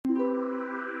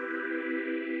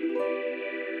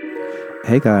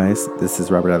Hey guys, this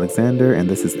is Robert Alexander, and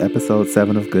this is episode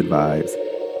 7 of Good Vibes.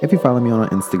 If you follow me on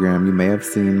Instagram, you may have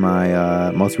seen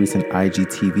my most recent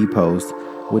IGTV post,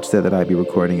 which said that I'd be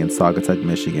recording in Saugatuck,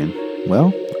 Michigan.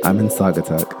 Well, I'm in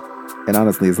Saugatuck, and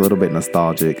honestly, it's a little bit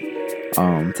nostalgic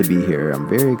to be here. I'm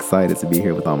very excited to be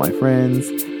here with all my friends,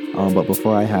 but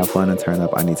before I have fun and turn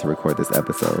up, I need to record this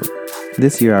episode.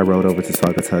 This year, I rode over to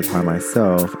Saugatuck by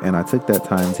myself, and I took that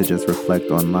time to just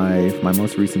reflect on life, my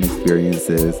most recent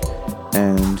experiences,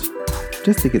 and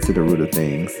just to get to the root of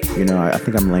things. I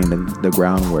think I'm laying the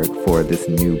groundwork for this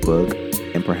new book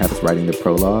and perhaps writing the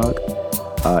prologue.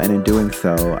 And in doing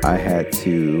so, I had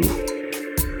to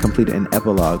complete an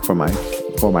epilogue for my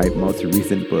most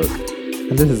recent book.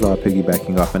 And this is all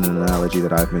piggybacking off an analogy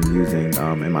that I've been using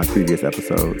in my previous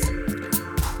episodes.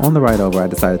 On the ride over, I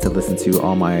decided to listen to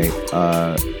all my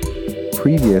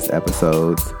previous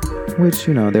episodes, which,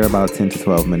 they're about 10 to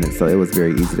 12 minutes, so it was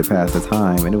very easy to pass the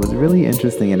time, and it was really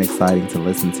interesting and exciting to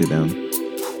listen to them.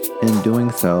 In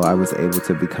doing so, I was able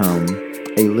to become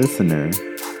a listener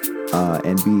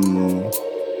and be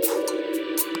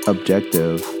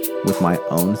objective with my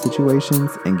own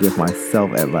situations and give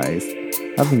myself advice.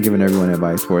 I've been giving everyone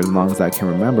advice for as long as I can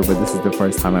remember, but this is the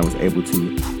first time I was able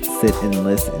to sit and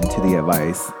listen to the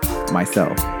advice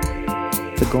myself.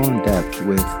 To go in depth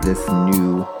with this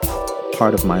new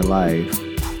part of my life,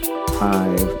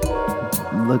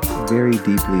 I've looked very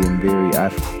deeply and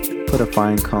I've put a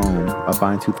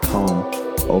fine-tooth comb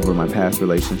over my past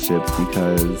relationships,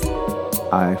 because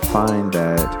I find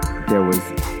that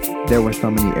there were so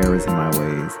many errors in my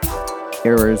ways.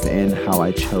 Errors in how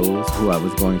I chose who I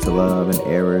was going to love, and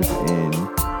errors in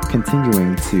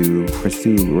continuing to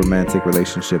pursue romantic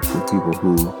relationships with people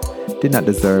who did not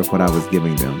deserve what I was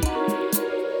giving them.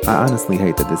 I honestly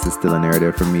hate that this is still a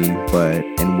narrative for me, but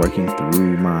in working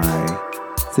through my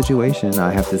situation,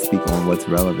 I have to speak on what's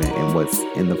relevant and what's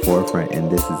in the forefront,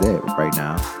 and this is it right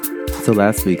now. So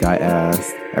last week I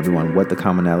asked everyone what the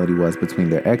commonality was between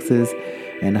their exes,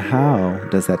 and how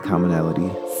does that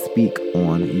commonality speak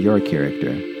on your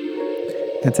character?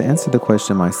 And to answer the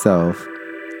question myself,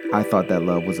 I thought that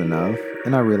love was enough,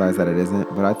 and I realized that it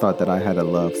isn't, but I thought that I had a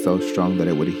love so strong that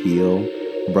it would heal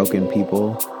broken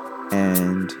people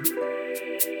and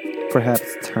perhaps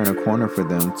turn a corner for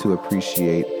them to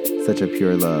appreciate such a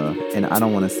pure love. And I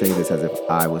don't want to say this as if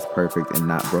I was perfect and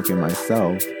not broken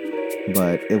myself,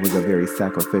 but it was a very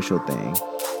sacrificial thing.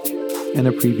 In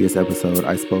a previous episode,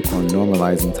 I spoke on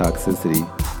normalizing toxicity,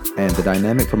 and the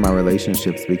dynamic for my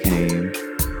relationships became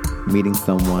meeting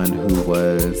someone who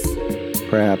was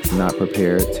perhaps not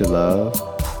prepared to love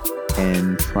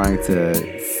and trying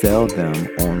to sell them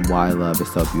on why love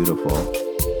is so beautiful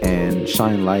and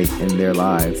shine light in their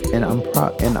lives. And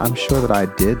I'm sure that I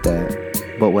did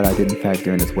that, but what I didn't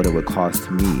factor in is what it would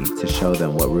cost me to show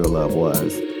them what real love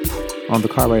was. On the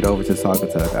car ride over to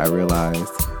Saugatuck, I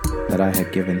realized that I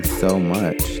had given so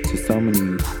much to so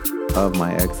many of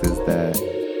my exes that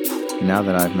now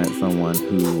that I've met someone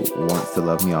who wants to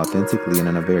love me authentically and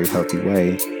in a very healthy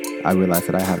way, I realize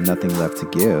that I have nothing left to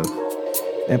give.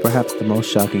 And perhaps the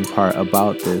most shocking part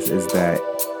about this is that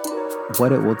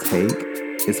what it will take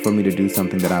is for me to do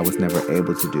something that I was never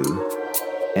able to do,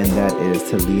 and that is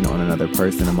to lean on another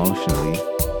person emotionally.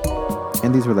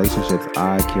 In these relationships,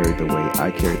 I carried the weight, I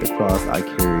carried the cross, I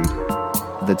carried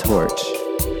the torch.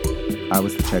 I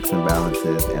was the checks and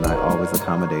balances, and I always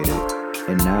accommodated.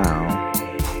 And now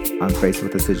I'm faced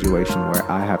with a situation where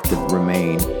I have to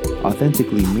remain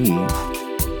authentically me.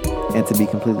 And to be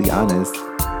completely honest,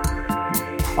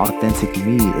 authentic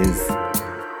me is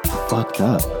fucked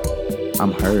up.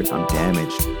 I'm hurt, I'm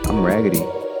damaged, I'm raggedy,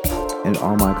 and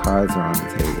all my cards are on the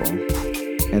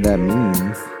table. And that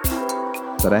means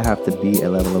that I have to be a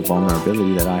level of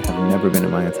vulnerability that I have never been in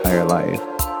my entire life.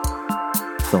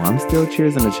 So I'm still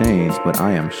cheersing the change, but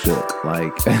I am shook.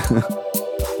 Like,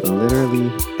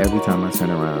 literally every time I turn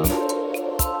around,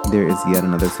 there is yet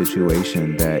another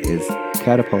situation that is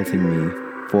catapulting me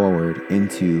forward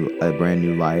into a brand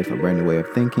new life, a brand new way of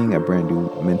thinking, a brand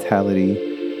new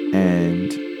mentality,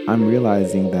 and I'm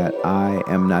realizing that I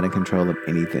am not in control of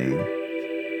anything.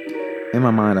 In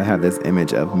my mind, I have this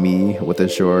image of me with a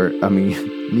sword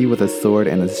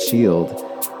and a shield,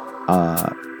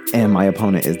 and my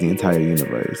opponent is the entire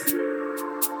universe.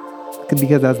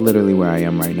 Because that's literally where I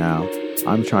am right now.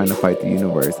 I'm trying to fight the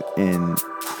universe and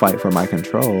fight for my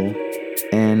control,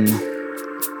 and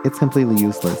it's completely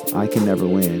useless. I can never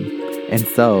win. And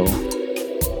so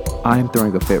I'm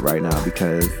throwing a fit right now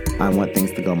because I want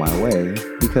things to go my way,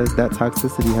 because that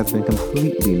toxicity has been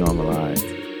completely normalized.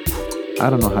 I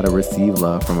don't know how to receive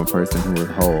love from a person who is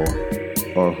whole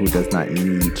or who does not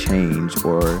need change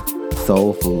or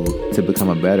soul food to become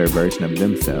a better version of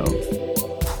themselves.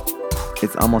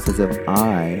 It's almost as if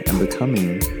I am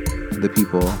becoming the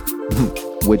people,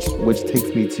 which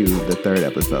takes me to the third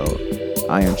episode,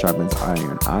 Iron Sharpens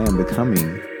Iron. I am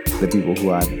becoming the people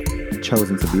who I've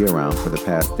chosen to be around for the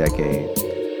past decade.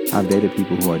 I've dated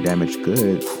people who are damaged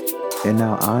goods, and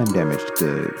now I'm damaged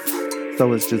goods.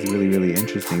 So it's just really, really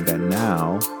interesting that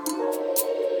now,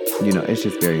 it's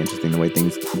just very interesting the way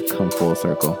things come full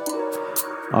circle.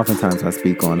 Oftentimes I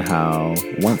speak on how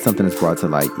once something is brought to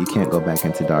light, you can't go back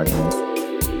into darkness.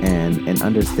 And in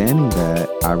understanding that,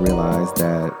 I realized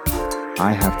that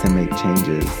I have to make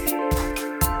changes.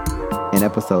 In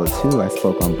episode 2, I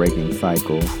spoke on breaking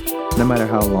cycles. No matter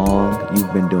how long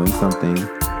you've been doing something,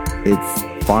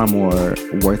 it's far more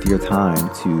worth your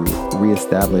time to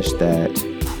reestablish that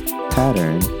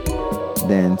pattern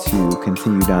than to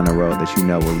continue down a road that you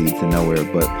know will lead to nowhere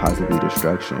but possibly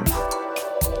destruction.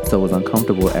 So as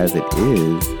uncomfortable as it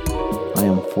is, I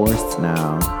am forced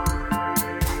now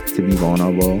to be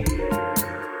vulnerable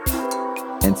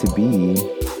and to be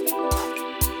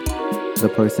the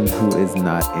person who is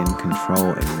not in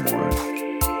control anymore.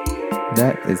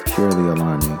 That is purely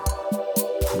alarming.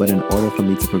 But in order for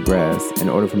me to progress, in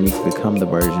order for me to become the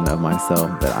version of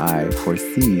myself that I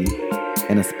foresee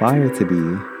and aspire to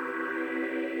be,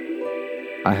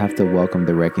 I have to welcome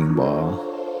the wrecking ball.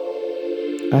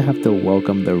 I have to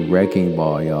welcome the wrecking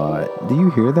ball, y'all. Do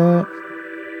you hear that?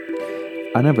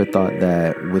 I never thought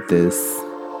that with this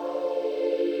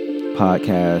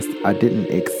podcast, I didn't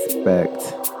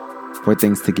expect for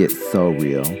things to get so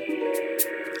real.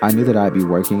 I knew that I'd be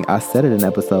working. I said it in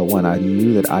episode 1. I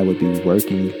knew that I would be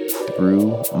working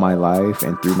through my life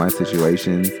and through my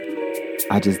situations.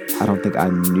 I don't think I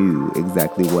knew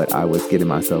exactly what I was getting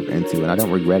myself into, and I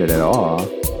don't regret it at all.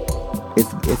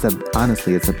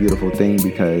 Honestly, it's a beautiful thing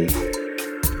because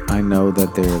I know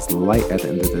that there's light at the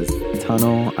end of this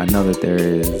tunnel. I know that there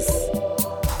is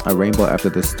a rainbow after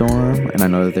the storm, and I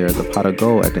know that there is a pot of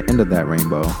gold at the end of that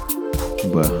rainbow.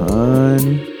 But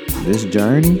honey, this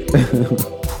journey,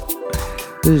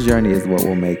 this journey is what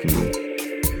will make me.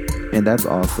 And that's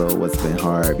also what's been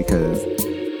hard, because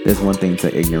there's one thing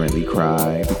to ignorantly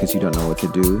cry because you don't know what to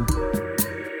do,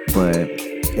 but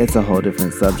it's a whole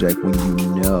different subject when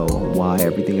you know why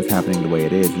everything is happening the way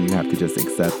it is and you have to just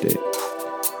accept it.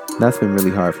 That's been really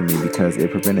hard for me because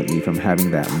it prevented me from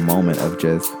having that moment of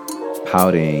just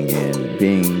pouting and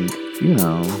being,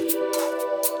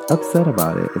 upset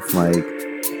about it. It's like,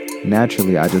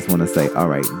 naturally, I just want to say, all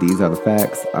right, these are the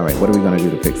facts. All right, what are we going to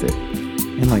do to fix it?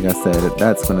 And like I said,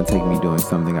 that's going to take me doing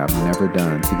something I've never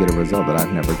done to get a result that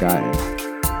I've never gotten.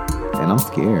 And I'm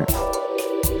scared.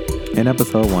 In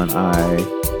episode 1, I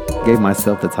gave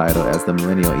myself the title as the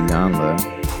Millennial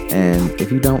Iyanla. And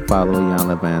if you don't follow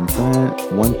Iyanla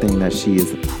Vanzant, one thing that she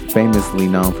is famously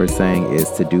known for saying is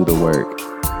to do the work.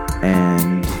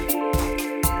 And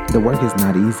the work is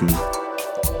not easy.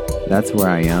 That's where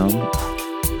I am.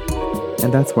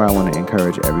 And that's where I want to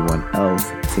encourage everyone else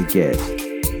to get.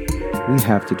 We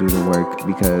have to do the work,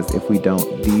 because if we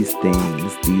don't, these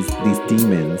things, these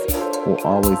demons will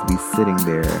always be sitting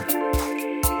there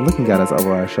looking at us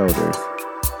over our shoulders.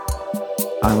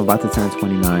 I'm about to turn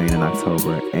 29 in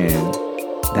October, and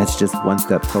that's just one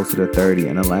step closer to 30.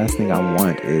 And the last thing I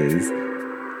want is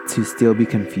to still be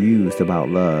confused about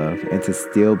love and to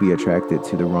still be attracted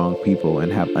to the wrong people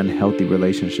and have unhealthy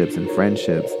relationships and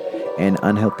friendships and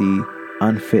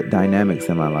unfit dynamics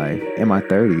in my life in my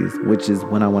 30s, which is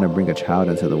when I want to bring a child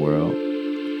into the world.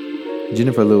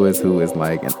 Jennifer Lewis, who is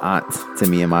like an aunt to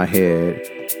me in my head,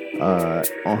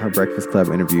 on her Breakfast Club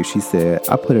interview, she said,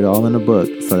 I put it all in a book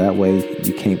so that way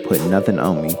you can't put nothing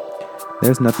on me.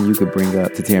 There's nothing you could bring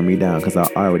up to tear me down because I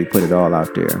already put it all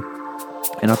out there.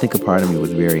 And I think a part of me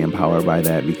was very empowered by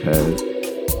that, because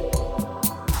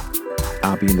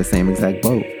I'll be in the same exact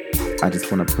boat. I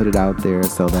just want to put it out there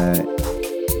so that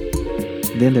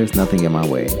then there's nothing in my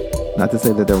way. Not to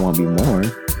say that there won't be more,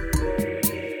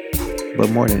 but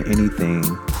more than anything,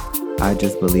 I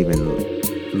just believe in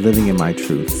living in my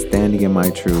truth, standing in my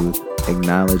truth,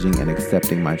 acknowledging and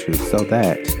accepting my truth, so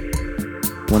that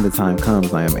when the time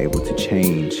comes, I am able to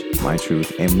change my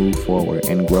truth and move forward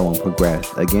and grow and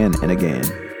progress again and again.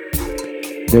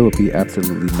 There will be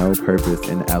absolutely no purpose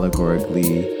in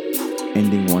allegorically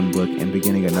ending one book and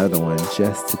beginning another one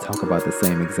just to talk about the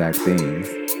same exact things.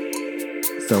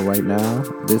 So right now,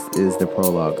 this is the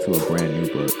prologue to a brand new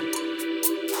book.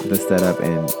 The setup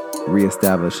and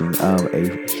reestablishing of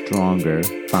a stronger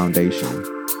foundation.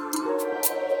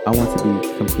 I want to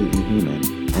be completely human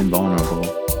and vulnerable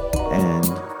and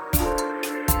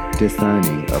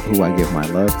discerning of who I give my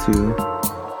love to,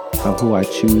 of who I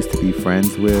choose to be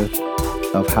friends with,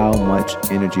 of how much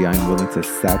energy I'm willing to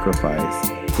sacrifice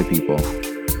to people.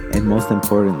 And most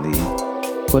importantly,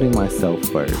 putting myself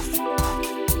first.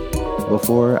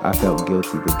 Before, I felt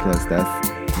guilty because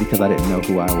I didn't know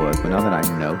who I was. But now that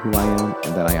I know who I am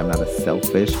and that I am not a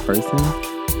selfish person,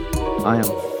 I am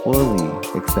fully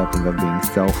accepting of being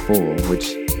self-full, which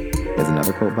is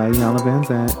another quote by Iyanla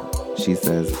Vanzant. She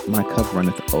says, "My cup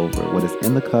runneth over. What is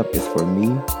in the cup is for me,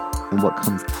 and what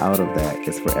comes out of that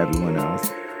is for everyone else."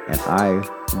 And I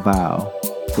vow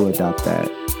to adopt that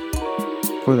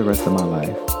for the rest of my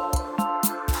life.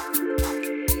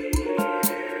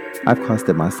 I've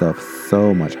costed myself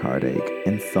so much heartache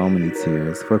and so many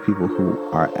tears for people who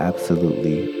are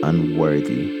absolutely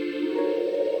unworthy.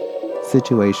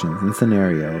 Situations and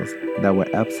scenarios that were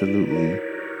absolutely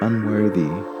unworthy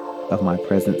of my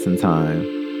presence and time.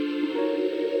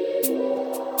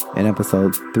 In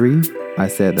episode 3, I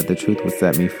said that the truth would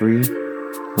set me free.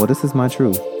 Well, this is my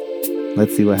truth.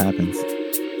 Let's see what happens.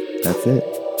 That's it.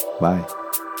 Bye.